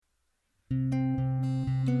Hey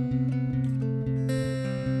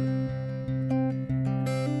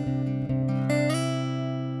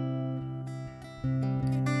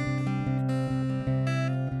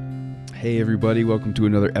everybody, welcome to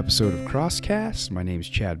another episode of Crosscast. My name is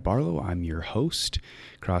Chad Barlow. I'm your host.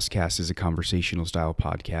 Crosscast is a conversational style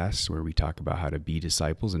podcast where we talk about how to be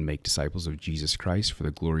disciples and make disciples of Jesus Christ for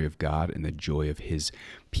the glory of God and the joy of his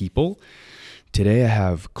people. Today I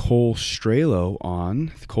have Cole Strelo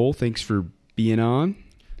on. Cole, thanks for being on.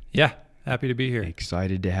 Yeah, happy to be here.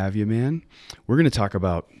 Excited to have you, man. We're going to talk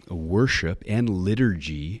about worship and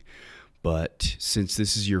liturgy, but since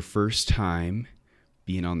this is your first time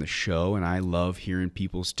being on the show, and I love hearing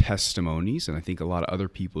people's testimonies, and I think a lot of other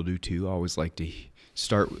people do too. I always like to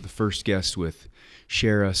start with the first guest with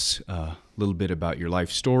share us a little bit about your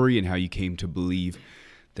life story and how you came to believe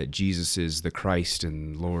that Jesus is the Christ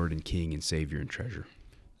and Lord and King and Savior and treasure.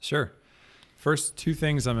 Sure. First two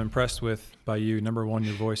things I'm impressed with by you. Number one,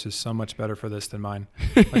 your voice is so much better for this than mine.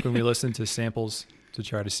 Like when we listen to samples to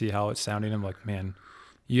try to see how it's sounding, I'm like, man,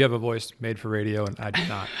 you have a voice made for radio and I do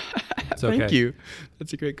not. It's okay. Thank you.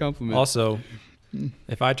 That's a great compliment. Also,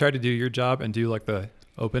 if I tried to do your job and do like the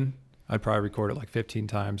open, I'd probably record it like 15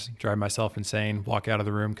 times, drive myself insane, walk out of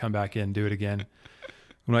the room, come back in, do it again.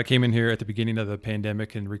 When I came in here at the beginning of the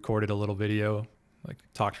pandemic and recorded a little video, like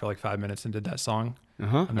talked for like 5 minutes and did that song,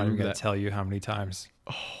 I'm not even going to tell you how many times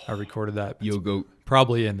I recorded that. You'll go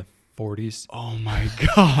probably in the 40s. Oh my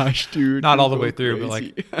gosh, dude. Not all the way through,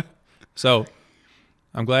 crazy. But like, so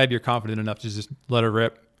I'm glad you're confident enough to just let her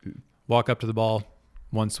rip, walk up to the ball,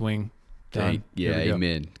 one swing, done. Yeah,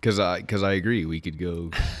 amen. Because I agree. We could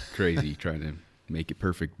go crazy trying to make it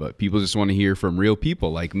perfect, but people just want to hear from real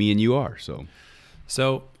people like me and you are.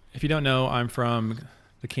 So if you don't know, I'm from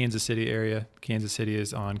the Kansas City area. Kansas City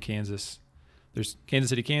is on Kansas. There's Kansas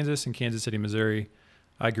City, Kansas, and Kansas City, Missouri.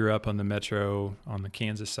 I grew up on the metro on the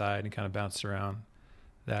Kansas side and kind of bounced around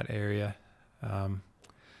that area.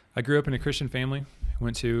 I grew up in a Christian family,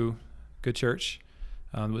 went to good church.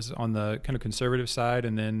 Was on the kind of conservative side,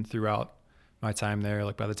 and then throughout my time there,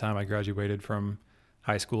 like by the time I graduated from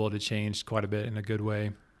high school, it had changed quite a bit in a good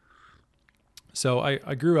way. So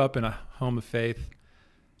I grew up in a home of faith,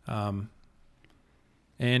 and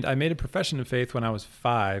I made a profession of faith when I was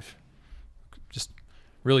 5. Just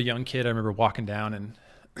really young kid. I remember walking down and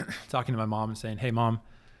talking to my mom and saying, "Hey, Mom,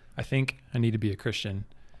 I think I need to be a Christian,"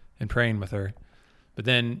 and praying with her. But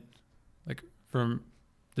then, like from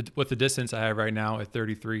with the distance I have right now at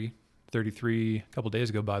 33 a couple days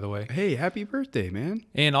ago, by the way. Hey, happy birthday, man.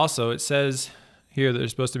 And also it says here that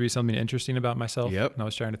there's supposed to be something interesting about myself. Yep. And I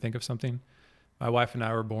was trying to think of something. My wife and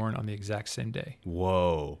I were born on the exact same day.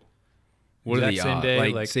 Whoa. What exact are the same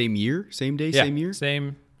day, like same year? Same day, yeah, same year?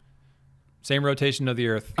 Same rotation of the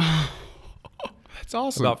earth. That's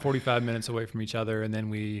awesome. About 45 minutes away from each other, and then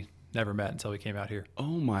we never met until we came out here.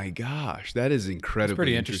 Oh my gosh, that is incredibly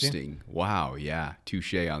pretty interesting. Wow, yeah,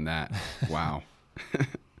 touche on that. Wow.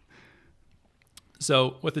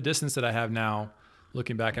 So with the distance that I have now,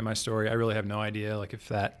 looking back at my story, I really have no idea like if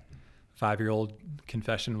that 5-year-old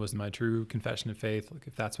confession was my true confession of faith, like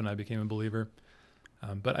if that's when I became a believer.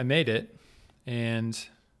 But I made it, and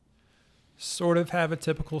sort of have a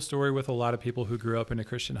typical story with a lot of people who grew up in a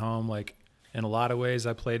Christian home. Like in a lot of ways,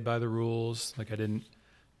 I played by the rules. Like I didn't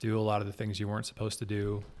do a lot of the things you weren't supposed to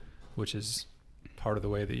do, which is part of the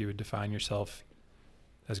way that you would define yourself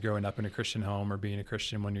as growing up in a Christian home or being a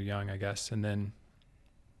Christian when you're young, I guess. And then,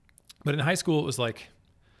 but in high school, it was like,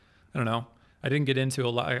 I don't know. I didn't get into a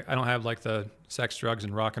lot. I don't have like the sex, drugs,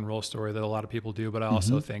 and rock and roll story that a lot of people do, but I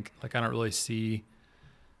also think like I don't really see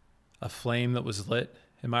a flame that was lit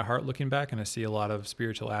in my heart looking back, and I see a lot of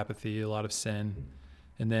spiritual apathy, a lot of sin.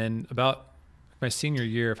 And then about my senior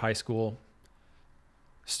year of high school,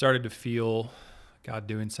 started to feel God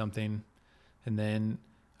doing something. And then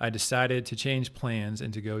I decided to change plans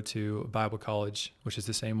and to go to a Bible college, which is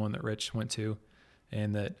the same one that Rich went to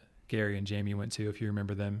and that Gary and Jamie went to, if you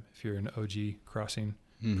remember them, if you're an OG Crossing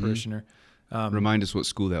parishioner. Remind us what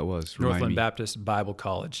school that was. Northland Baptist Bible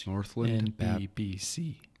College. Northland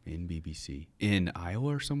NBBC. NBBC. In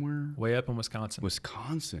Iowa or somewhere? Way up in Wisconsin.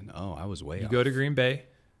 Wisconsin. Oh, I was way off. You go to Green Bay,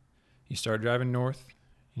 you start driving north,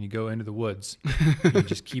 and you go into the woods. You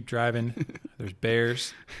just keep driving. There's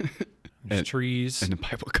bears, there's trees. And a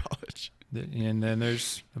Bible college. And then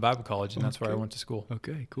there's a Bible college, and that's where I went to school.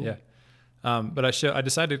 Okay, cool. Yeah. But I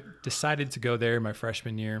decided to go there my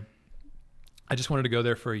freshman year. I just wanted to go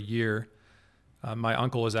there for a year. My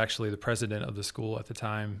uncle was actually the president of the school at the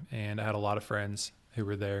time, and I had a lot of friends who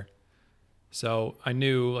were there. So I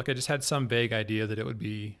knew, like, I just had some vague idea that it would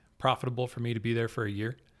be profitable for me to be there for a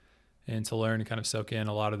year and to learn and kind of soak in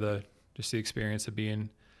a lot of the just the experience of being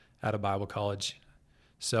at a Bible college.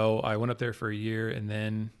 So I went up there for a year, and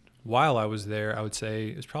then while I was there, I would say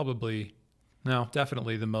it was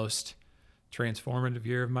definitely the most transformative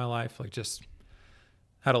year of my life. Like, just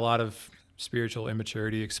had a lot of spiritual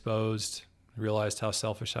immaturity exposed, realized how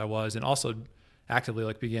selfish I was, and also actively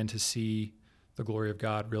like began to see the glory of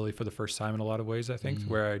God really for the first time in a lot of ways, I think,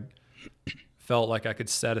 where I felt like I could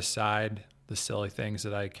set aside the silly things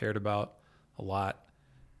that I cared about a lot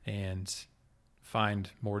and find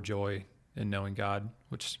more joy in knowing God,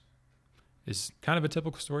 which is kind of a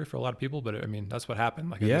typical story for a lot of people, but I mean, that's what happened.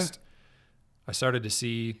 Like, I started to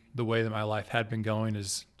see the way that my life had been going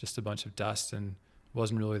as just a bunch of dust, and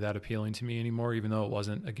wasn't really that appealing to me anymore, even though it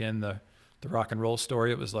wasn't, again, the rock and roll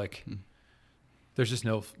story. It was like, there's just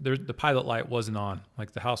the pilot light wasn't on.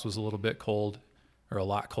 Like, the house was a little bit cold, or a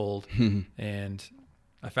lot cold. And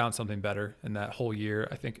I found something better in that whole year.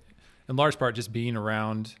 I think in large part just being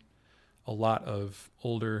around a lot of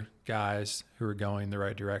older guys who were going the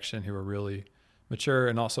right direction, who were really mature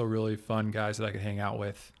and also really fun guys that I could hang out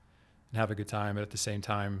with and have a good time, but at the same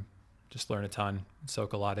time, just learn a ton and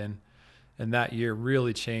soak a lot in. And that year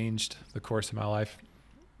really changed the course of my life.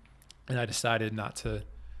 And I decided to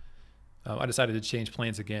change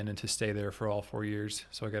plans again and to stay there for all 4 years.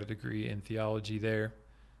 So I got a degree in theology there.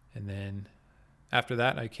 And then after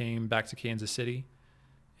that, I came back to Kansas City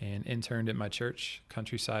and interned at my church,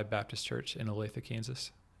 Countryside Baptist Church in Olathe,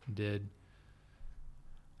 Kansas. I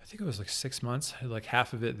think it was like 6 months, like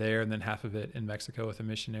half of it there and then half of it in Mexico with a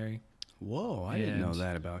missionary. Whoa, I didn't know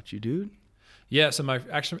that about you, dude. Yeah, so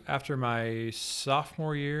after my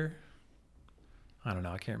sophomore year, I don't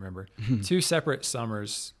know, I can't remember. 2 separate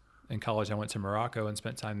summers in college, I went to Morocco and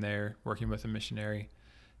spent time there working with a missionary.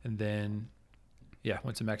 And then,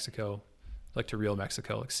 went to Mexico, like to real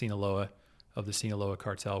Mexico, like Sinaloa, of the Sinaloa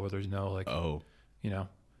cartel, where there's no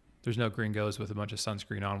there's no gringos with a bunch of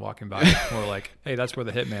sunscreen on walking by. More like, hey, that's where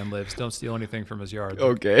the hitman lives. Don't steal anything from his yard.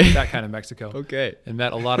 Okay. That kind of Mexico. Okay. And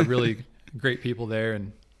met a lot of really great people there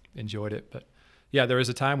and enjoyed it. But yeah, there was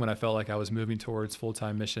a time when I felt like I was moving towards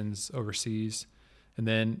full-time missions overseas. And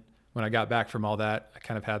then when I got back from all that, I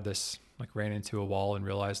kind of had this, like, ran into a wall and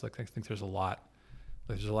realized, like, I think there's a lot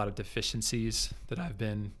of deficiencies that I've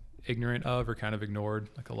been ignorant of or kind of ignored.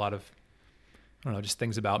 Like, a lot of, I don't know, just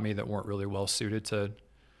things about me that weren't really well suited to,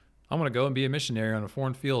 I'm going to go and be a missionary on a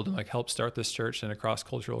foreign field and like help start this church in a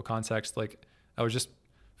cross-cultural context. Like, I was just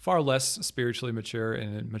far less spiritually mature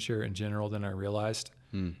and mature in general than I realized,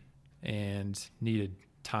 and needed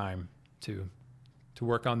time to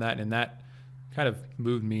work on that. And that kind of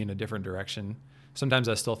moved me in a different direction. Sometimes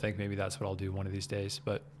I still think maybe that's what I'll do one of these days,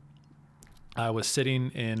 but I was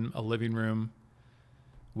sitting in a living room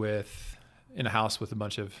in a house with a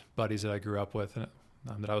bunch of buddies that I grew up with,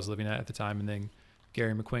 that I was living at the time. And then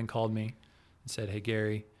Gary McQuinn called me and said, "Hey,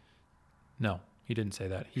 Gary." No, he didn't say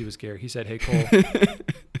that. He was Gary. He said, "Hey, Cole,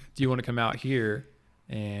 do you want to come out here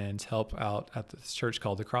and help out at this church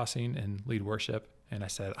called The Crossing and lead worship?" And I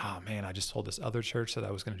said, "Oh man, I just told this other church that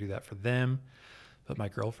I was going to do that for them. But my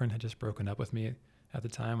girlfriend had just broken up with me at the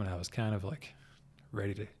time, and I was kind of like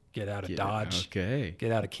ready to get out of Dodge,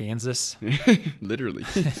 get out of Kansas." Literally.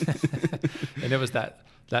 And it was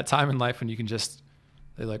that time in life when you can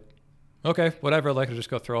they're like, okay, whatever. Like, I'll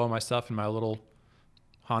just go throw all my stuff in my little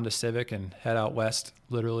Honda Civic and head out west,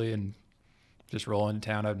 literally, and just roll into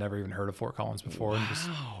town. I've never even heard of Fort Collins before. Wow. And just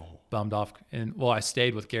bummed off. And I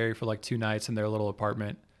stayed with Gary for like 2 nights in their little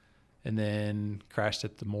apartment, and then crashed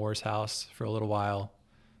at the Moore's house for a little while,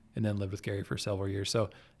 and then lived with Gary for several years.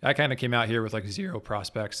 So I kind of came out here with like zero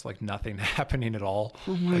prospects, like nothing happening at all.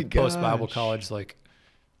 Oh my like gosh. Post-Bible college, like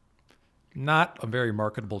not a very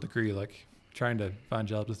marketable degree. Like, trying to find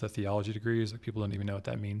jobs with a theology degree is like, people don't even know what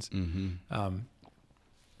that means. Mm-hmm.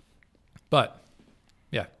 But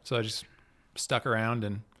yeah, so I just stuck around,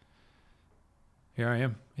 and here I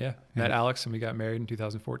am. Yeah. Met Alex, and we got married in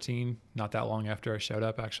 2014, not that long after I showed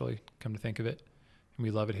up, actually, come to think of it. And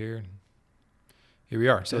we love it here. And here we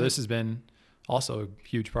are. So this has been also a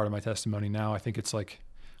huge part of my testimony now. I think it's like,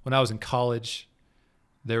 when I was in college,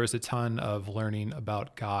 there was a ton of learning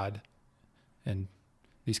about God, and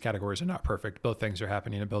these categories are not perfect. Both things are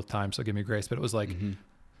happening at both times, so give me grace. But it was like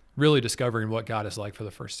really discovering what God is like for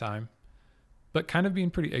the first time, but kind of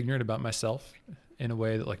being pretty ignorant about myself in a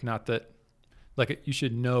way that, like, not that, like, you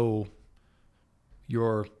should know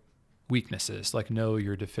your weaknesses, like know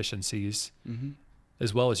your deficiencies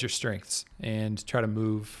as well as your strengths, and try to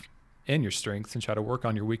move in your strengths and try to work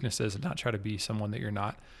on your weaknesses and not try to be someone that you're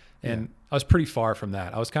not. And I was pretty far from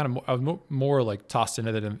that. I was more like tossed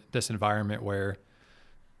into this environment where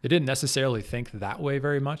they didn't necessarily think that way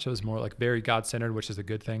very much. It was more like very God-centered, which is a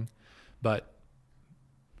good thing. But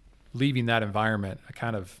leaving that environment, I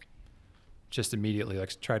kind of just immediately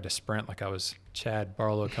like tried to sprint like I was Chad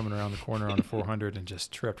Barlow coming around the corner on a 400 and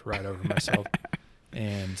just tripped right over myself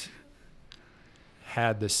and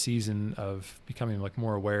had this season of becoming like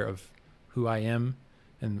more aware of who I am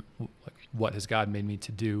and like what has God made me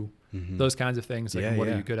to do, those kinds of things. Like what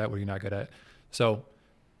are you good at? What are you not good at? So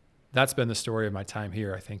that's been the story of my time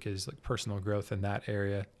here, I think, is like personal growth in that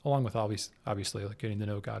area, along with obviously like getting to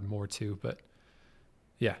know God more too. But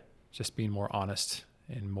yeah, just being more honest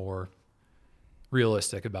and more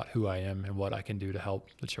realistic about who I am and what I can do to help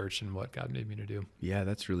the church and what God made me to do. Yeah,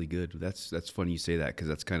 that's really good. That's funny you say that, because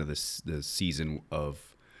that's kind of the season of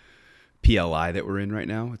PLI that we're in right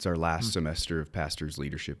now. It's our last semester of Pastors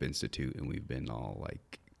Leadership Institute, and we've been all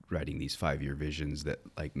like writing these 5-year visions that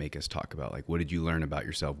like make us talk about like, what did you learn about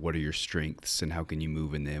yourself? What are your strengths and how can you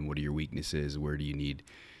move in them? What are your weaknesses? Where do you need,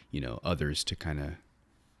 others to kind of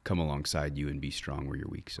come alongside you and be strong where you're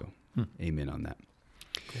weak? So amen on that.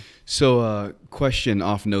 Cool. So question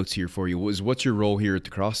off notes here for you was, what's your role here at the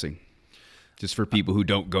Crossing? Just for people who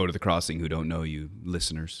don't go to the Crossing, who don't know you,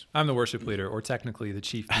 listeners. I'm the worship leader, or technically the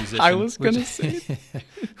chief musician. I was going to say.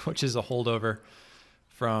 Which is a holdover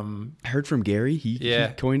from... I heard from Gary. He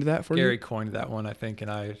coined that for you? Gary coined that one, I think,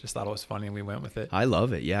 and I just thought it was funny, and we went with it. I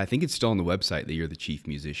love it. Yeah, I think it's still on the website that you're the chief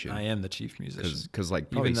musician. I am the chief musician. Because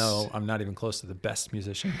even though I'm not even close to the best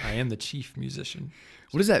musician, I am the chief musician.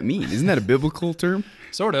 What does that mean? Isn't that a biblical term?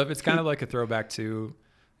 Sort of. It's kind of like a throwback to,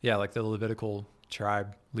 like the Levitical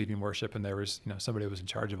tribe leading worship, and there was, somebody who was in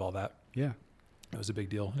charge of all that. Yeah. It was a big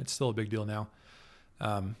deal. It's still a big deal now.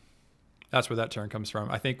 That's where that term comes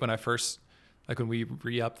from. I think when we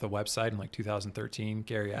re-upped the website in like 2013,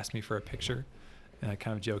 Gary asked me for a picture, and I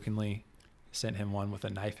kind of jokingly sent him one with a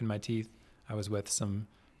knife in my teeth. I was with some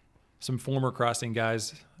former Crossing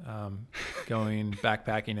guys going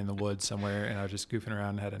backpacking in the woods somewhere, and I was just goofing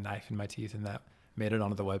around and had a knife in my teeth, and that made it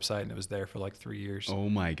onto the website, and it was there for like 3 years. Oh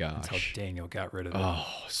my gosh. Until Daniel got rid of it. Oh,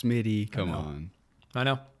 Smitty, come on. I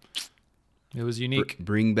know. It was unique.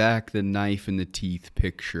 Bring back the knife in the teeth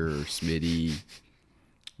picture, Smitty.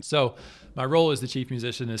 So my role as the chief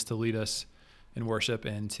musician is to lead us in worship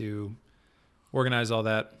and to organize all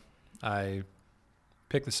that. I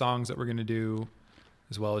pick the songs that we're going to do,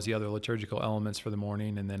 as well as the other liturgical elements for the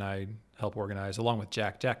morning, and then I help organize along with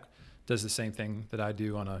Jack. Jack does the same thing that I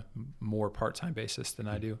do on a more part-time basis than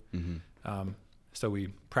I do. So we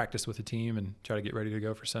practice with the team and try to get ready to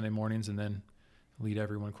go for Sunday mornings, and then lead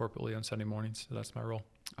everyone corporately on Sunday mornings. So that's my role.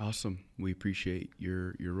 Awesome. We appreciate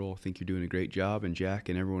your role. I think you're doing a great job, and Jack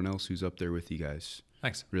and everyone else who's up there with you guys.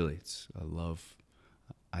 Thanks. Really,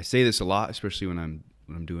 I say this a lot, especially when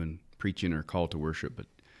I'm doing preaching or call to worship, but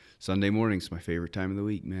Sunday morning's my favorite time of the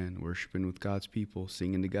week, man. Worshiping with God's people,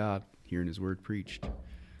 singing to God, hearing his word preached.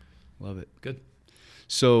 Love it. Good.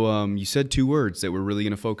 So you said 2 words that we're really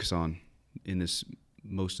going to focus on in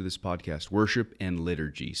most of this podcast: worship and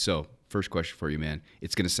liturgy. So first question for you, man.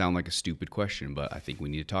 It's going to sound like a stupid question, but I think we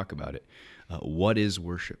need to talk about it. What is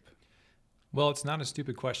worship? Well, it's not a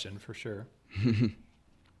stupid question, for sure.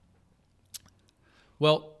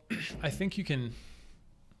 Well, I think you can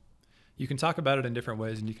talk about it in different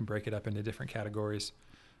ways, and you can break it up into different categories.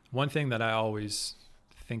 One thing that I always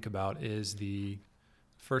think about is the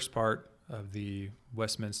first part of the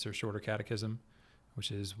Westminster Shorter Catechism,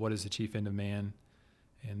 which is, what is the chief end of man?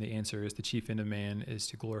 And the answer is, the chief end of man is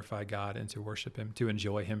to glorify God and to worship him, to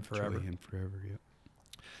enjoy him forever. Enjoy him forever, yeah.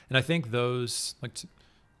 And I think those, like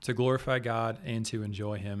to glorify God and to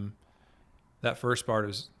enjoy him, that first part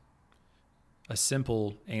is a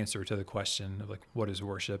simple answer to the question of like, what is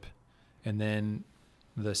worship? And then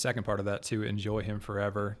the second part of that, to enjoy him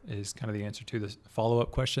forever, is kind of the answer to the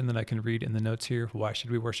follow-up question that I can read in the notes here. Why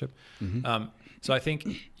should we worship? So I think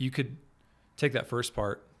you could take that first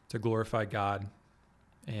part, to glorify God,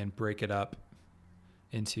 and break it up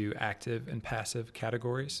into active and passive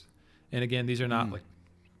categories. And again, these are not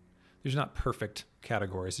these are not perfect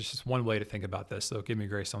categories. It's just one way to think about this. So give me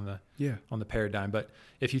grace on the paradigm. But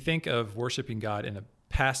if you think of worshiping God in a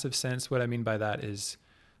passive sense, what I mean by that is,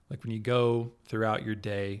 like when you go throughout your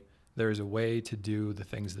day, there is a way to do the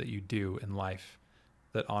things that you do in life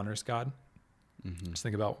that honors God. Just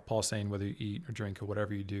think about Paul saying, whether you eat or drink or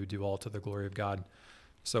whatever you do all to the glory of God.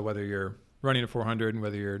 So whether you're running a 400 and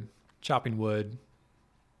whether you're chopping wood,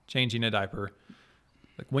 changing a diaper,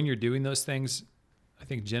 like when you're doing those things, I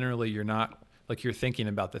think generally you're not, like you're thinking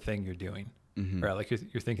about the thing you're doing. Right? Like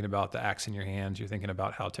you're thinking about the axe in your hands. You're thinking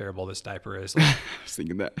about how terrible this diaper is. Like, I was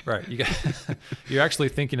thinking that. Right. You're actually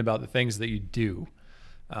thinking about the things that you do,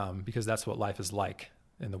 because that's what life is like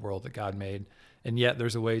in the world that God made. And yet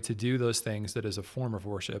there's a way to do those things that is a form of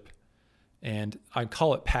worship And I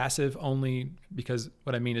call it passive only because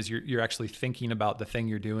what I mean is you're actually thinking about the thing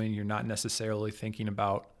you're doing. You're not necessarily thinking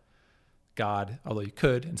about God, although you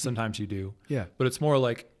could, and sometimes you do. Yeah. But it's more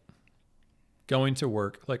like going to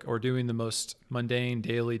work, like, or doing the most mundane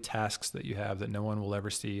daily tasks that you have that no one will ever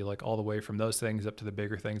see, like all the way from those things up to the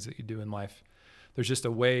bigger things that you do in life. There's just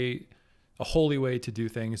a holy way to do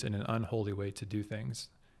things and an unholy way to do things.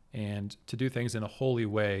 And to do things in a holy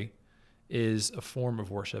way is a form of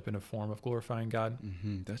worship and a form of glorifying God.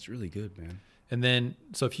 Mm-hmm. That's really good, man. And then,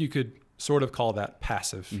 so if you could sort of call that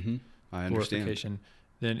passive I understand. glorification,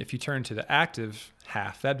 then if you turn to the active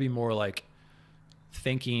half, that'd be more like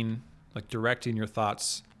thinking, like directing your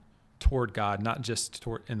thoughts toward God, not just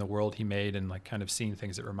toward in the world he made and like kind of seeing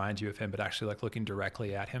things that remind you of him, but actually like looking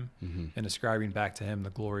directly at him and ascribing back to him the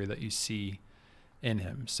glory that you see in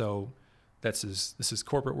him. So this is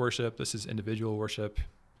corporate worship. This is individual worship.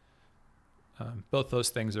 Both those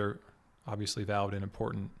things are obviously valid and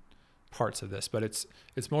important parts of this, but it's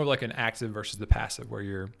more like an active versus the passive, where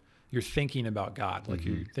you're thinking about God, like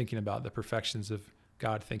you're thinking about the perfections of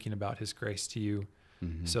God, thinking about his grace to you.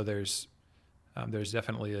 So there's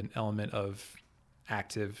definitely an element of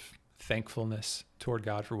active thankfulness toward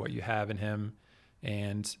God for what you have in him,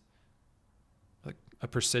 and like a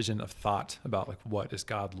precision of thought about like what is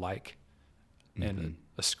God like, and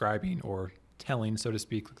ascribing or telling, so to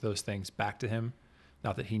speak, those things back to him.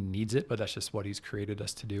 Not that he needs it, but that's just what he's created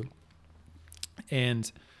us to do.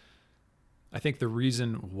 And I think the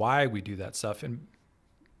reason why we do that stuff, and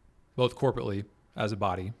both corporately as a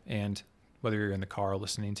body, and whether you're in the car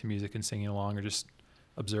listening to music and singing along or just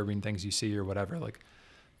observing things you see or whatever, like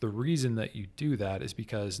the reason that you do that is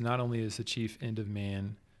because not only is the chief end of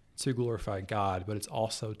man to glorify God, but it's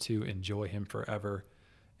also to enjoy him forever.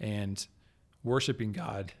 And worshiping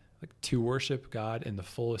God, like to worship God in the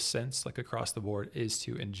fullest sense, like across the board, is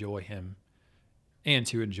to enjoy him and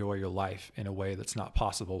to enjoy your life in a way that's not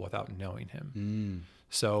possible without knowing him.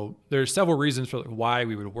 So there's several reasons for why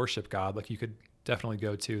we would worship God. Like you could definitely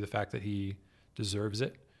go to the fact that he deserves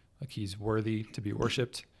it. Like he's worthy to be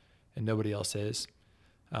worshiped and nobody else is.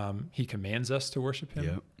 He commands us to worship him.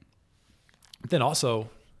 Yep. But then also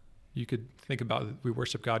you could think about we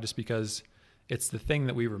worship God just because it's the thing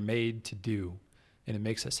that we were made to do. And it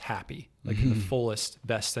makes us happy, like in the fullest,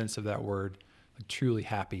 best sense of that word, like truly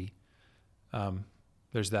happy.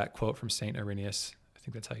 There's that quote from Saint Irenaeus, I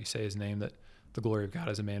think that's how you say his name, that the glory of God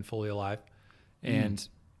is a man fully alive. And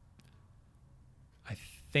I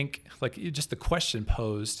think like just the question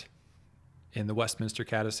posed in the Westminster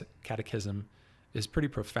Catechism is pretty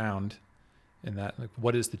profound in that, like,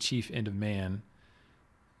 what is the chief end of man?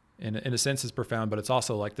 And in a sense it's profound, but it's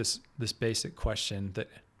also like this basic question that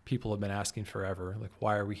people have been asking forever. Like,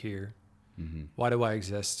 why are we here? Why do I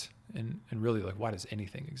exist? And really, like, why does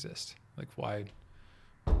anything exist? Like, why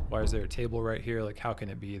is there a table right here? Like, how can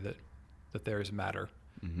it be that there is matter,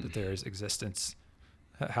 that there is existence?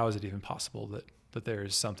 How is it even possible that there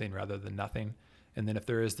is something rather than nothing? And then if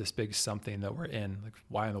there is this big something that we're in, like,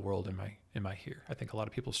 why in the world am I here? I think a lot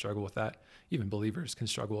of people struggle with that. Even believers can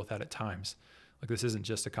struggle with that at times. Like, this isn't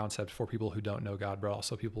just a concept for people who don't know God, but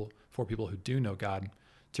also for people who do know God,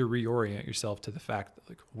 to reorient yourself to the fact that,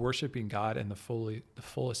 like, worshiping God in the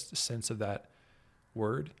fullest sense of that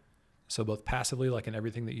word, so both passively, like in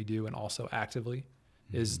everything that you do, and also actively,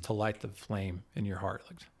 is to light the flame in your heart,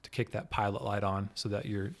 like to kick that pilot light on so that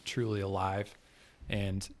you're truly alive,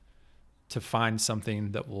 and to find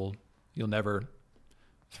something that you'll never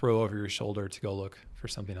throw over your shoulder to go look for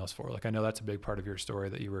something else for. Like, I know that's a big part of your story,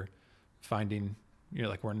 that you were finding,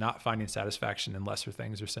 like, we're not finding satisfaction in lesser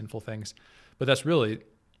things or sinful things, but that's really,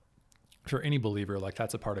 for any believer, like,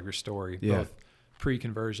 that's a part of your story, both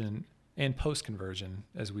pre-conversion and post-conversion,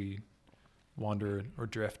 as we wander or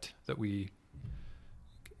drift, that we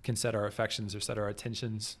can set our affections or set our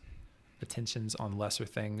attentions on lesser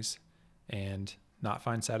things and not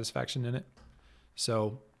find satisfaction in it.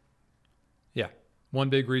 So yeah, one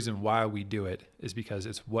big reason why we do it is because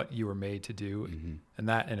it's what you were made to do. And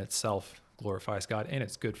that in itself glorifies God, and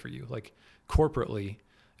it's good for you. Like, corporately,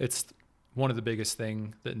 it's one of the biggest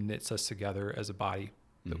thing that knits us together as a body,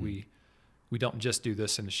 that we don't just do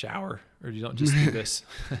this in the shower, or you don't just do this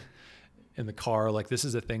in the car. Like, this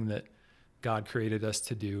is a thing that God created us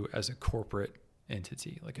to do as a corporate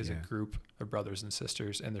entity, like as a group of brothers and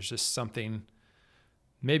sisters. And there's just something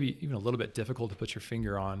maybe even a little bit difficult to put your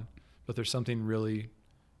finger on, but there's something really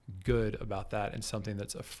good about that, and something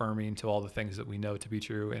that's affirming to all the things that we know to be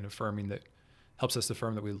true, and affirming that helps us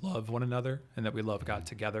affirm that we love one another and that we love God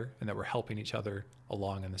together, and that we're helping each other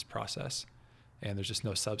along in this process. And there's just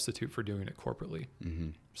no substitute for doing it corporately.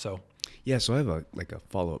 So I have a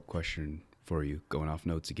follow-up question for you, going off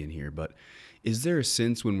notes again here, but is there a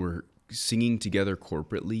sense when we're singing together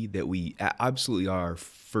corporately that we absolutely are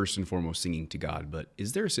first and foremost singing to God, but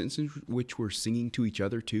is there a sense in which we're singing to each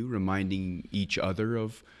other too, reminding each other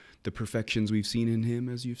of the perfections we've seen in him,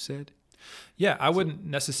 as you've said? Yeah, I wouldn't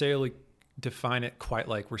necessarily define it quite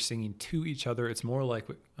like we're singing to each other. It's more like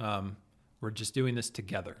we're just doing this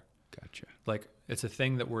together. Gotcha. Like it's a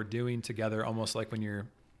thing that we're doing together, almost like when you're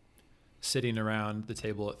sitting around the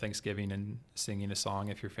table at Thanksgiving and singing a song,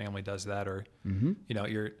 if your family does that, or Mm-hmm. you know,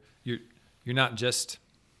 you're not just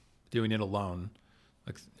doing it alone.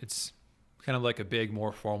 Like it's kind of like a big,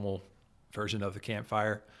 more formal version of the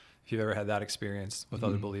campfire. If you've ever had that experience with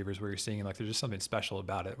other believers where you're singing, like there's just something special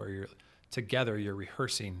about it, where you're together, you're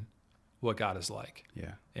rehearsing what God is like.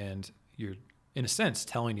 Yeah. And you're, in a sense,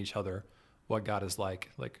 telling each other what God is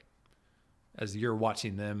like as you're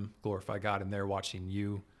watching them glorify God and they're watching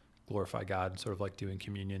you glorify God, sort of like doing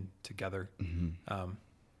communion together. Mm-hmm.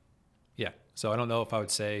 Yeah. So I don't know if I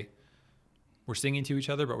would say we're singing to each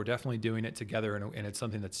other, but we're definitely doing it together. And it's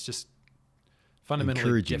something that's just fundamentally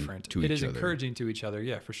Encouraging different. to It each is other. encouraging to each other.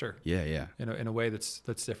 Yeah, for sure. Yeah, yeah. In a way that's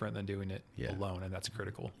different than doing it Yeah. alone. And that's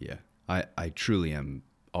critical. Yeah. I truly am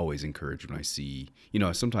always encouraged when I see,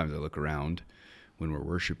 sometimes I look around when we're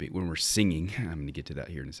worshiping, when we're singing. I'm going to get to that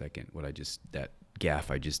here in a second, that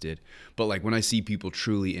gaffe I just did. But like when I see people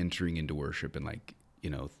truly entering into worship and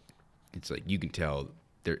it's like you can tell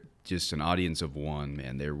they're just an audience of one,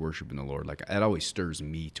 man. They're worshiping the Lord. Like it always stirs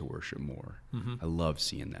me to worship more. Mm-hmm. I love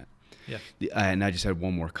seeing that. Yeah. And I just had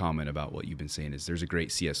one more comment about what you've been saying is there's a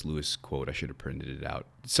great C.S. Lewis quote. I should have printed it out.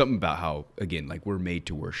 Something about how, again, like we're made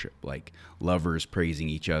to worship, like lovers praising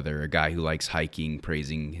each other, a guy who likes hiking,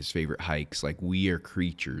 praising his favorite hikes. Like we are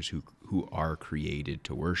creatures who are created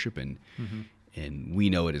to worship, and we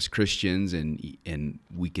know it as Christians, and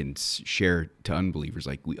we can share to unbelievers.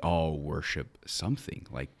 Like we all worship something.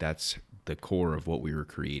 Like that's the core of what we were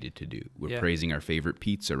created to do. We're praising our favorite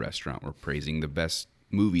pizza restaurant. We're praising the best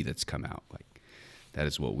movie that's come out. Like that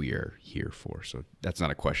is what we are here for. So that's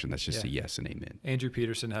not a question. That's just a yes and amen. Andrew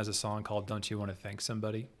Peterson has a song called "Don't You Want to Thank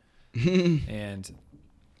Somebody," and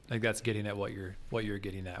I think that's getting at what you're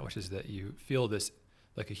getting at, which is that you feel this,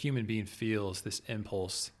 like a human being feels this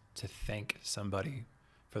impulse to thank somebody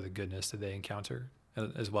for the goodness that they encounter,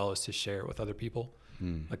 as well as to share it with other people.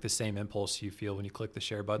 Like the same impulse you feel when you click the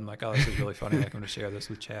share button, like, oh, this is really funny. Like, I'm going to share this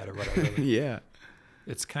with Chad or whatever. Yeah.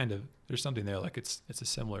 It's kind of, there's something there. Like it's a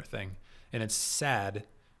similar thing, and it's sad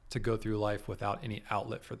to go through life without any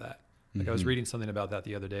outlet for that. Like I was reading something about that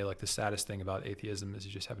the other day. Like the saddest thing about atheism is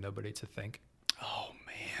you just have nobody to thank. Oh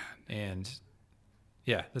man. And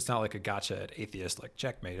yeah, it's not like a gotcha at atheist, like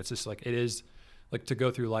checkmate. It's just like, it is like to go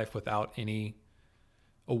through life without any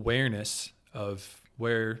awareness of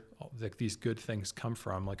where like these good things come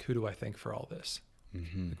from. Like, who do I thank for all this?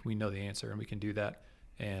 Like, we know the answer and we can do that,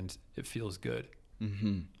 and it feels good.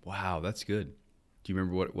 Wow, that's good. Do you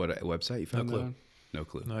remember what website you found No clue. that on? No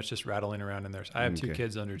clue. No, it's just rattling around in there. I have two Okay.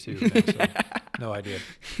 kids under 2, so no idea.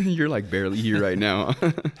 You're like barely here right now.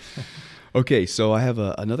 Okay, so I have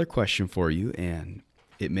another question for you, and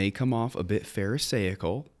it may come off a bit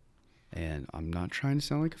pharisaical, and I'm not trying to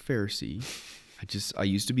sound like a Pharisee. I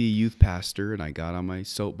used to be a youth pastor, and I got on my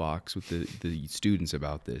soapbox with the students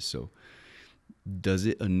about this. So does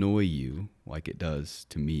it annoy you, like it does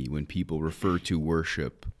to me, when people refer to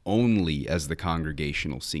worship only as the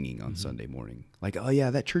congregational singing on Sunday morning? Like, oh yeah,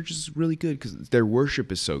 that church is really good because their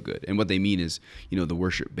worship is so good. And what they mean is, the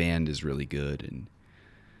worship band is really good. And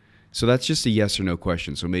so that's just a yes or no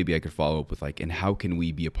question. So maybe I could follow up with and how can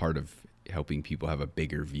we be a part of helping people have a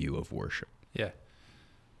bigger view of worship? Yeah.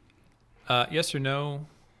 Yes or no?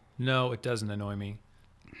 No, it doesn't annoy me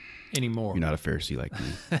anymore. You're not a Pharisee like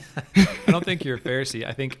me. I don't think you're a Pharisee.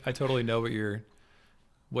 I think I totally know what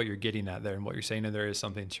you're getting at there, and what you're saying, and there is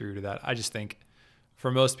something true to that. I just think for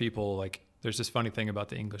most people, like, there's this funny thing about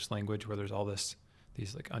the English language where there's all these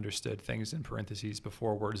like understood things in parentheses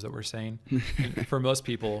before words that we're saying. And for most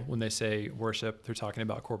people, when they say worship, they're talking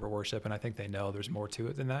about corporate worship, and I think they know there's more to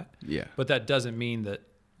it than that. Yeah. But that doesn't mean that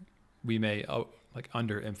we may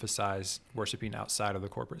underemphasize worshiping outside of the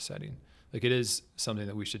corporate setting. Like, it is something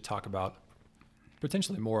that we should talk about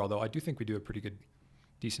potentially more, although I do think we do a pretty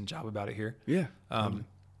decent job about it here. Yeah.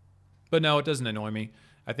 But no, it doesn't annoy me.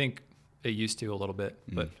 I think it used to a little bit,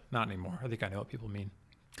 but not anymore. I think I know what people mean.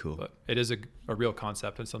 Cool. But it is a real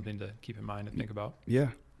concept and something to keep in mind and think about. Yeah,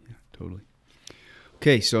 totally.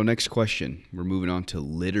 Okay, so next question. We're moving on to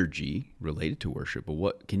liturgy related to worship. But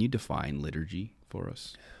what can you define liturgy for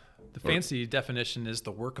us? The fancy definition is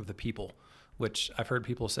the work of the people. which I've heard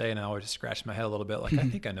people say, and I always scratch my head a little bit, like, I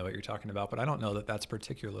think I know what you're talking about, but I don't know that that's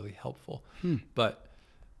particularly helpful. But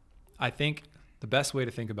I think the best way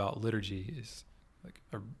to think about liturgy is like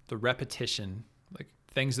the repetition, like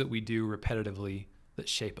things that we do repetitively that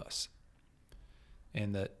shape us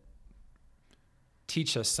and that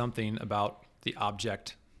teach us something about the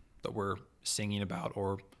object that we're singing about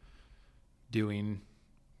or doing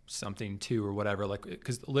something to or whatever. Like,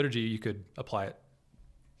 because liturgy, you could apply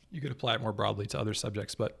it more broadly to other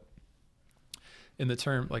subjects, but in the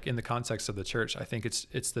term, like in the context of the church, I think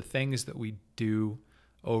it's the things that we do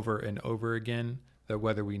over and over again that,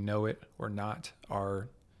 whether we know it or not, are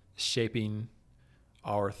shaping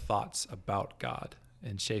our thoughts about God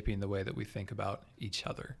and shaping the way that we think about each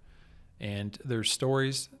other. And there's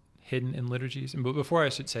stories hidden in liturgies. But before I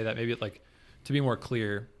should say that, maybe like to be more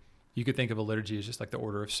clear, you could think of a liturgy as just like the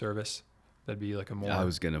order of service. That'd be like a more... I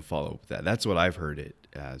was going to follow up with that. That's what I've heard it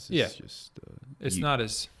as. It's just,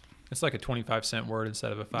 it's like a 25-cent word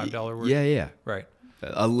instead of a $5 word. Yeah. Right.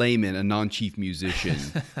 A layman, a non-chief musician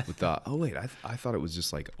would thought, oh wait, I thought it was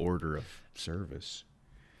just like order of service.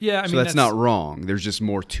 Yeah, I mean, that's not wrong. There's just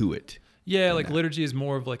more to it. Yeah, like liturgy is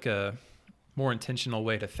more of like a more intentional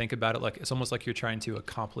way to think about it. Like it's almost like you're trying to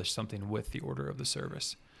accomplish something with the order of the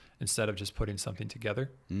service instead of just putting something together.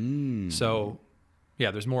 So yeah,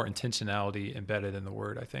 there's more intentionality embedded in the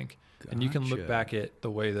word, I think. Gotcha. And you can look back at the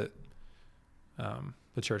way that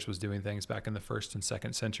the church was doing things back in the 1st and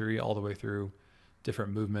 2nd century, all the way through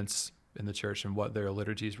different movements in the church and what their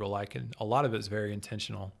liturgies were like. And a lot of it is very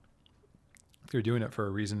intentional. They're doing it for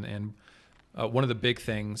a reason. And one of the big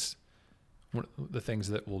things, the things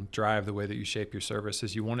that will drive the way that you shape your service,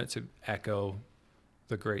 is you want it to echo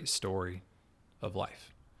the great story of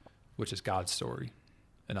life, which is God's story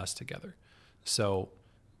and us together. So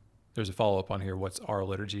there's a follow-up on here. What's our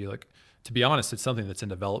liturgy? Like, to be honest, it's something that's in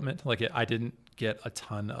development. Like I didn't get a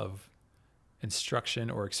ton of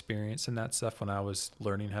instruction or experience in that stuff when I was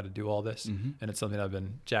learning how to do all this. And it's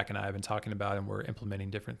something Jack and I have been talking about, and we're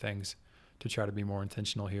implementing different things to try to be more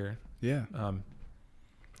intentional here. Yeah.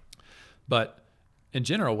 But in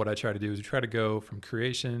general, what I try to do is we try to go from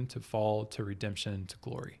creation to fall to redemption to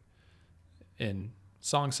glory in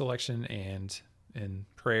song selection and in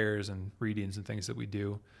prayers and readings and things that we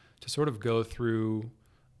do, to sort of go through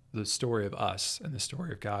the story of us and the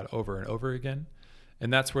story of God over and over again.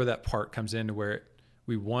 And that's where that part comes in, where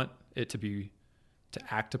we want it to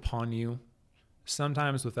act upon you,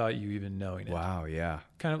 sometimes without you even knowing it. Wow, yeah.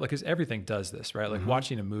 Kind of like, because everything does this, right? Like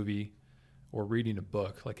watching a movie or reading a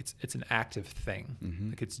book, like it's an active thing.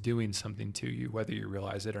 Like it's doing something to you, whether you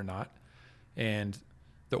realize it or not. And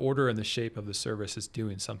the order and the shape of the service is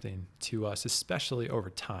doing something to us, especially over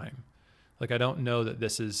time. Like, I don't know that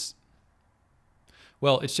this is,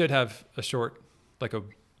 well, it should have a short, like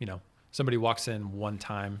somebody walks in one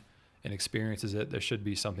time and experiences it. There should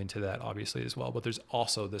be something to that, obviously, as well. But there's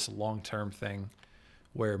also this long-term thing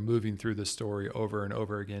where moving through the story over and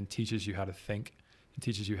over again teaches you how to think. It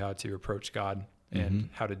teaches you how to approach God and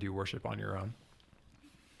how to do worship on your own.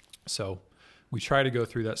 So we try to go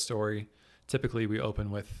through that story. Typically, we open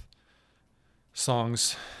with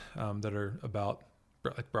songs that are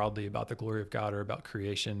broadly about the glory of God or about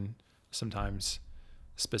creation, sometimes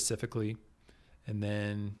specifically. And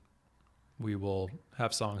then we will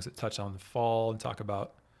have songs that touch on the fall and talk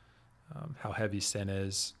about how heavy sin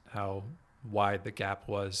is, how wide the gap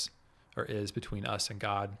was or is between us and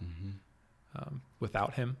God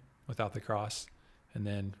without him, without the cross. And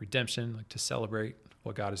then redemption, like to celebrate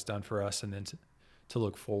what God has done for us, and then to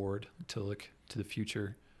look forward, to look to the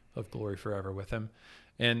future of glory forever with him.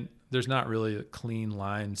 And there's not really clean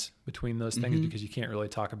lines between those things, because you can't really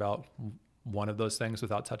talk about one of those things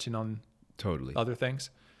without touching on other things.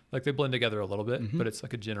 Like, they blend together a little bit, but it's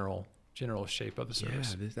like a general shape of the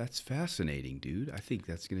service. Yeah, that's fascinating, dude. I think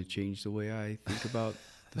that's going to change the way I think about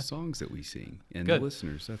the songs that we sing and the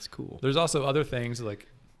listeners. That's cool. There's also other things, like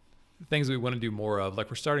things we want to do more of. Like,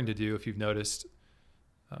 we're starting to do, if you've noticed,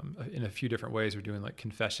 in a few different ways, we're doing like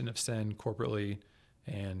confession of sin corporately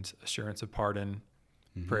and assurance of pardon,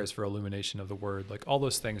 prayers for illumination of the word. Like, all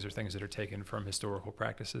those things are things that are taken from historical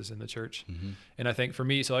practices in the church. And I think for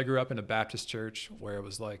me, so I grew up in a Baptist church where it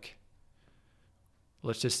was like,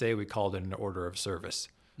 let's just say we called it an order of service,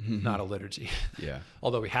 not a liturgy. Yeah.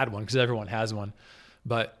 Although we had one, because everyone has one.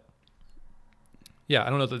 But yeah, I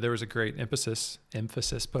don't know that there was a great emphasis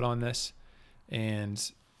put on this.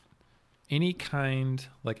 And any kind,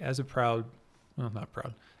 like as a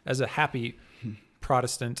happy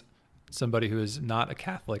Protestant, somebody who is not a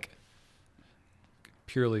Catholic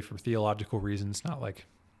purely for theological reasons, not like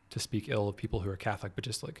to speak ill of people who are Catholic, but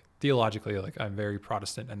just like theologically, like I'm very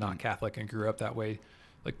Protestant and not Catholic and grew up that way,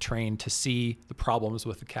 like trained to see the problems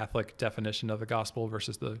with the Catholic definition of the gospel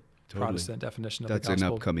versus the Protestant definition of the gospel. That's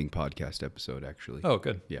an upcoming podcast episode, actually. Oh,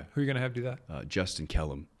 good. Yeah. Who are you going to have do that? Justin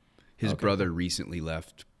Kellum. His brother recently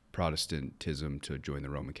left Protestantism to join the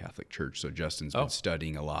Roman Catholic Church. So Justin's been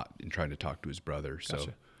studying a lot and trying to talk to his brother. Gotcha. So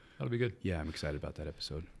that'll be good. Yeah, I'm excited about that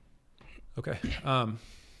episode. Okay.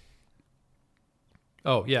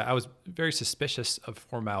 Oh yeah, I was very suspicious of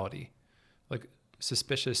formality, like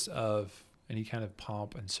suspicious of any kind of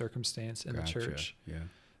pomp and circumstance in the church. Yeah.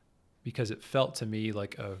 Because it felt to me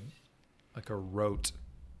like a rote,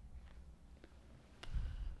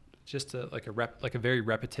 just like a very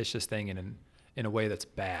repetitious thing in a way that's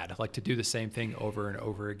bad, like to do the same thing over and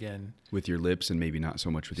over again with your lips and maybe not so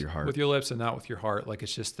much with your heart. With your lips and not with your heart. Like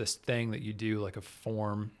it's just this thing that you do, like a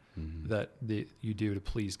form that you do to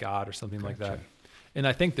please God or something like that. And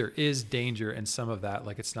I think there is danger in some of that.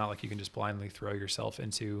 Like it's not like you can just blindly throw yourself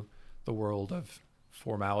into the world of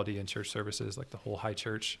formality in church services, like the whole high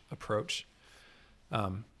church approach.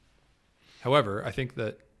 However, I think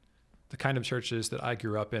that the kind of churches that I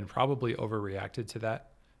grew up in probably overreacted to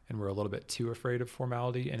that and were a little bit too afraid of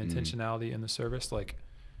formality and intentionality in the service. Like,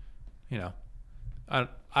 you know,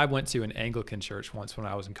 I went to an Anglican church once when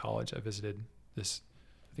I was in college. I visited this,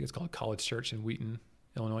 I think it's called College Church in Wheaton,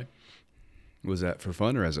 Illinois. Was that for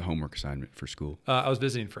fun or as a homework assignment for school? I was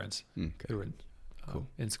visiting friends who were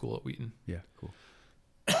in school at Wheaton. Yeah, cool.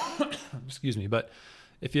 Excuse me. But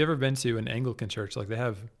if you've ever been to an Anglican church, like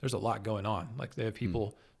there's a lot going on. Like they have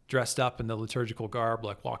people dressed up in the liturgical garb,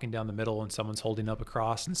 like walking down the middle and someone's holding up a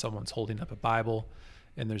cross and someone's holding up a Bible.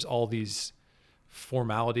 And there's all these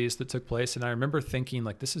formalities that took place. And I remember thinking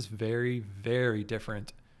like, this is very, very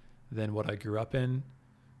different than what I grew up in.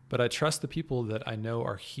 But I trust the people that I know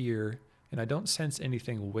are here, and I don't sense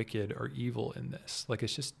anything wicked or evil in this. Like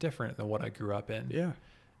it's just different than what I grew up in. Yeah.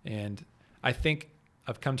 And I think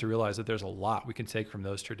I've come to realize that there's a lot we can take from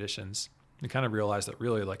those traditions and kind of realize that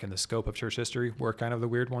really like in the scope of church history, we're kind of the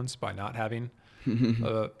weird ones by not having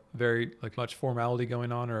very like much formality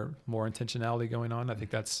going on or more intentionality going on. I think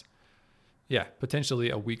that's, potentially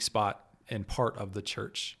a weak spot in part of the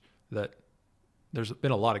church that there's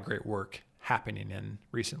been a lot of great work happening in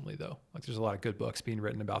recently though. Like there's a lot of good books being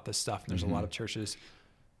written about this stuff and there's a lot of churches.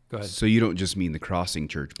 Go ahead. So you don't just mean the Crossing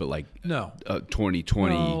Church, but like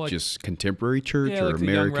 2020 like, just contemporary church or like American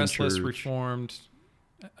the Young Restless, church? Reformed,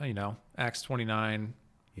 Acts 29,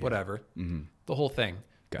 whatever. The whole thing.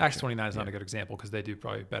 Gotcha. Acts 29 is not a good example because they do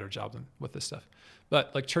probably a better job with this stuff.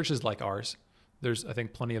 But like churches like ours, there's I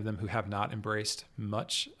think plenty of them who have not embraced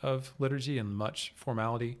much of liturgy and much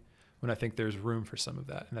formality when I think there's room for some of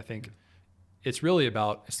that. And I think it's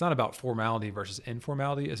not about formality versus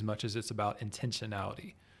informality as much as it's about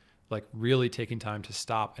intentionality. Like really taking time to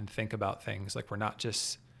stop and think about things. Like we're not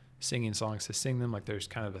just singing songs to sing them. Like there's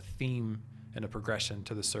kind of a theme and a progression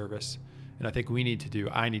to the service. And I think I need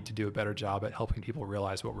to do a better job at helping people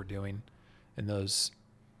realize what we're doing in those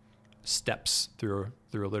steps through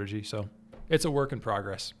a liturgy. So it's a work in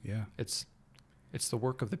progress. Yeah. It's the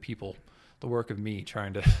work of the people, the work of me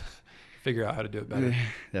trying to figure out how to do it better.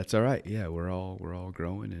 That's all right. Yeah, we're all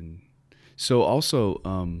growing. And so also,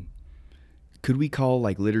 could we call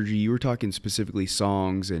like liturgy, you were talking specifically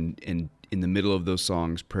songs and in the middle of those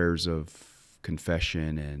songs, prayers of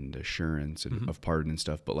confession and assurance and of pardon and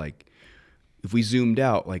stuff. But like, if we zoomed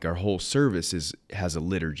out, like our whole service has a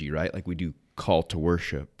liturgy, right? Like we do call to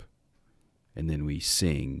worship and then we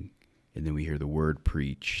sing and then we hear the word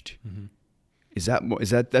preached.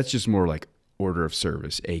 That's just more like order of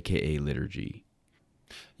service, AKA liturgy.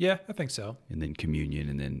 Yeah, I think so. And then communion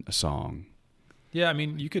and then a song. Yeah, I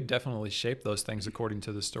mean, you could definitely shape those things according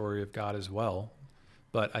to the story of God as well.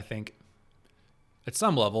 But I think at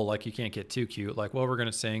some level, like you can't get too cute. Like, well, we're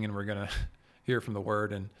going to sing and we're going to hear from the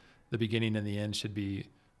word and the beginning and the end should be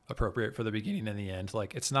appropriate for the beginning and the end.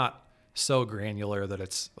 Like it's not so granular that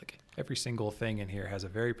it's like every single thing in here has a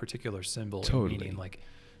very particular symbol and meaning. Like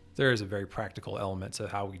there is a very practical element to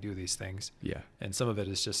how we do these things. Yeah. And some of it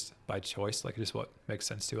is just by choice, like just what makes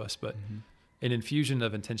sense to us. But an infusion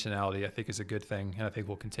of intentionality, I think, is a good thing. And I think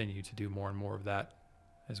we'll continue to do more and more of that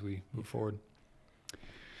as we move forward.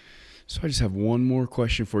 So I just have one more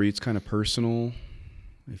question for you. It's kind of personal.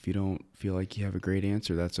 If you don't feel like you have a great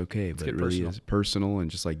answer, that's okay. But it really is personal,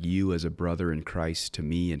 and just like you as a brother in Christ to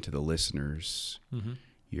me and to the listeners,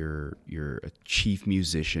 you're a chief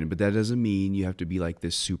musician, but that doesn't mean you have to be like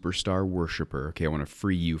this superstar worshiper. Okay, I want to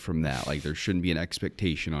free you from that. Like there shouldn't be an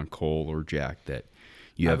expectation on Cole or Jack that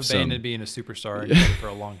you have I've abandoned being a superstar for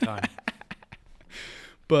a long time.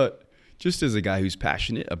 But just as a guy who's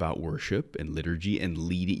passionate about worship and liturgy and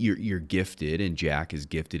leading, you're gifted, and Jack is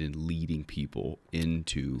gifted in leading people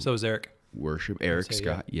into So is Eric. worship. Eric say,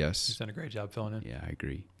 Scott, He's yes. done a great job filling in. Yeah, I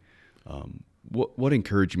agree. What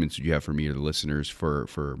encouragements would you have for me or the listeners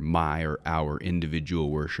for my or our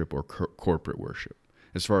individual worship or corporate worship?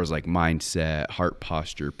 As far as like mindset, heart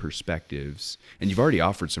posture, perspectives. And you've already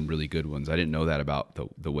offered some really good ones. I didn't know that about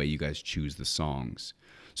the way you guys choose the songs.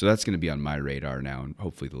 So that's going to be on my radar now, and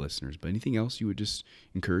hopefully the listeners. But anything else you would just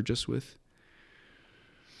encourage us with?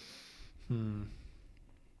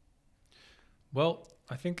 Well,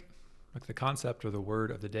 I think like the concept or the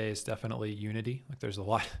word of the day is definitely unity. Like there's a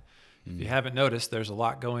lot, if you haven't noticed, there's a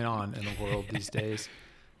lot going on in the world these days.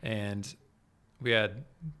 And we had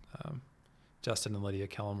Justin and Lydia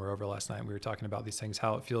Kellum were over last night, and we were talking about these things,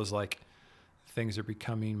 how it feels like things are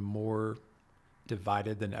becoming more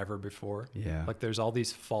divided than ever before. Yeah. Like there's all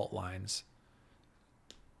these fault lines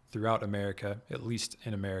throughout America, at least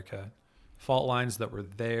in America, fault lines that were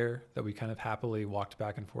there that we kind of happily walked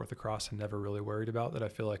back and forth across and never really worried about, that I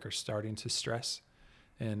feel like are starting to stress.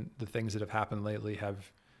 And the things that have happened lately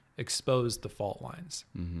have exposed the fault lines.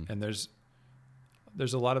 Mm-hmm. And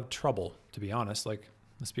there's a lot of trouble, to be honest. Like,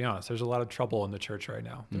 let's be honest, there's a lot of trouble in the church right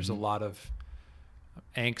now. There's a lot of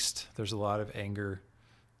angst. There's a lot of anger.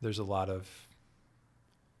 There's a lot of,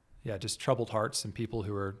 just troubled hearts and people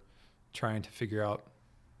who are trying to figure out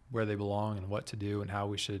where they belong and what to do and how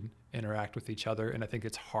we should interact with each other. And I think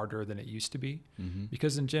it's harder than it used to be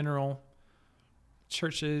because in general,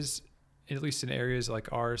 churches, at least in areas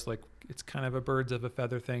like ours, like it's kind of a birds of a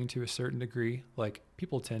feather thing to a certain degree. Like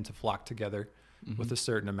people tend to flock together with a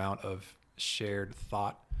certain amount of shared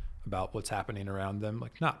thought about what's happening around them.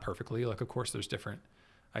 Like not perfectly, like of course there's different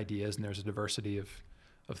ideas and there's a diversity of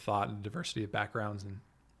thought and diversity of backgrounds and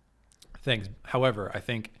things. However, I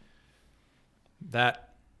think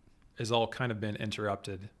that has all kind of been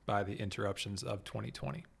interrupted by the interruptions of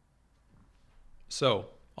 2020. So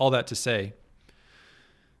all that to say,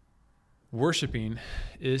 worshiping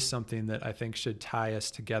is something that I think should tie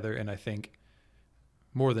us together. And I think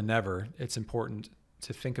more than ever, it's important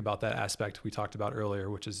to think about that aspect we talked about earlier,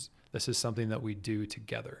 which is this is something that we do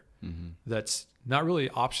together. That's not really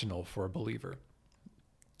optional for a believer.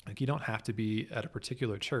 Like you don't have to be at a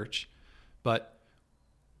particular church, but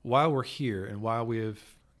while we're here and while we have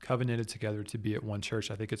covenanted together to be at one church,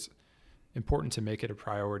 I think it's important to make it a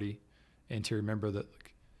priority and to remember that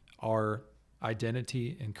our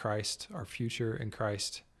identity in Christ, our future in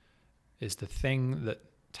Christ, is the thing that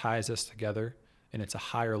ties us together, and it's a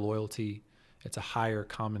higher loyalty, it's a higher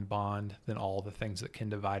common bond than all the things that can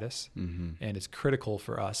divide us. And it's critical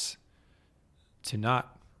for us to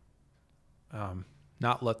not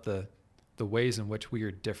let the ways in which we are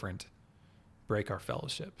different break our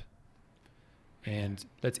fellowship. And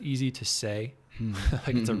that's easy to say.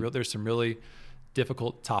 Like there's some really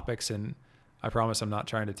difficult topics, and I promise I'm not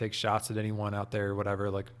trying to take shots at anyone out there or whatever.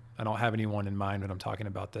 Like I don't have anyone in mind when I'm talking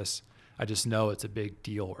about this. I just know it's a big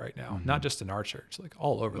deal right now, not just in our church, like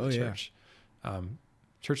all over the church.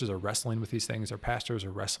 Churches are wrestling with these things. Our pastors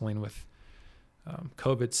are wrestling with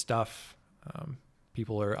COVID stuff.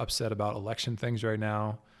 People are upset about election things right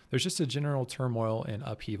now. There's just a general turmoil and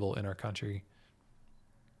upheaval in our country.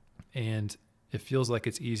 And it feels like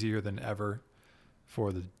it's easier than ever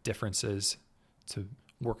for the differences to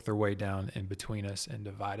work their way down in between us and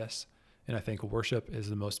divide us. And I think worship is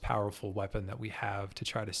the most powerful weapon that we have to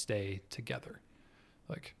try to stay together.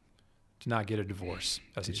 Like, to not get a divorce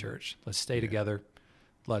as a church. Let's stay together.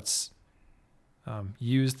 Let's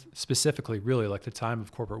use specifically really like the time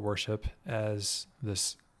of corporate worship as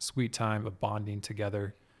this sweet time of bonding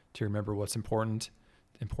together to remember what's important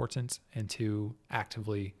and to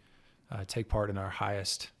actively take part in our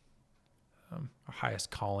highest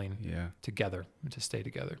calling together and to stay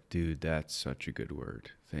together. Dude, that's such a good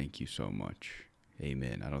word. Thank you so much.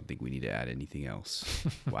 Amen. I don't think we need to add anything else.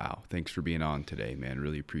 Wow. Thanks for being on today, man.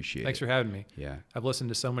 Really appreciate it. Thanks for having me. Yeah. I've listened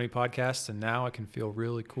to so many podcasts, and now I can feel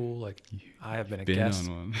really cool. Like I have been a guest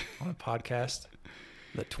on a podcast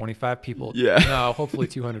that 25 people. Yeah. No, hopefully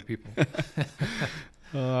 200 people.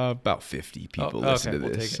 About 50 people listen to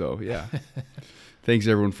this. We'll so yeah. Thanks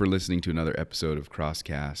everyone for listening to another episode of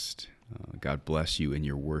Crosscast. God bless you in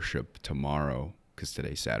your worship tomorrow, because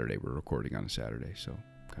today's Saturday. We're recording on a Saturday. So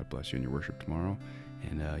God bless you in your worship tomorrow.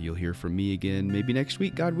 And you'll hear from me again maybe next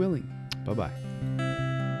week, God willing. Bye-bye.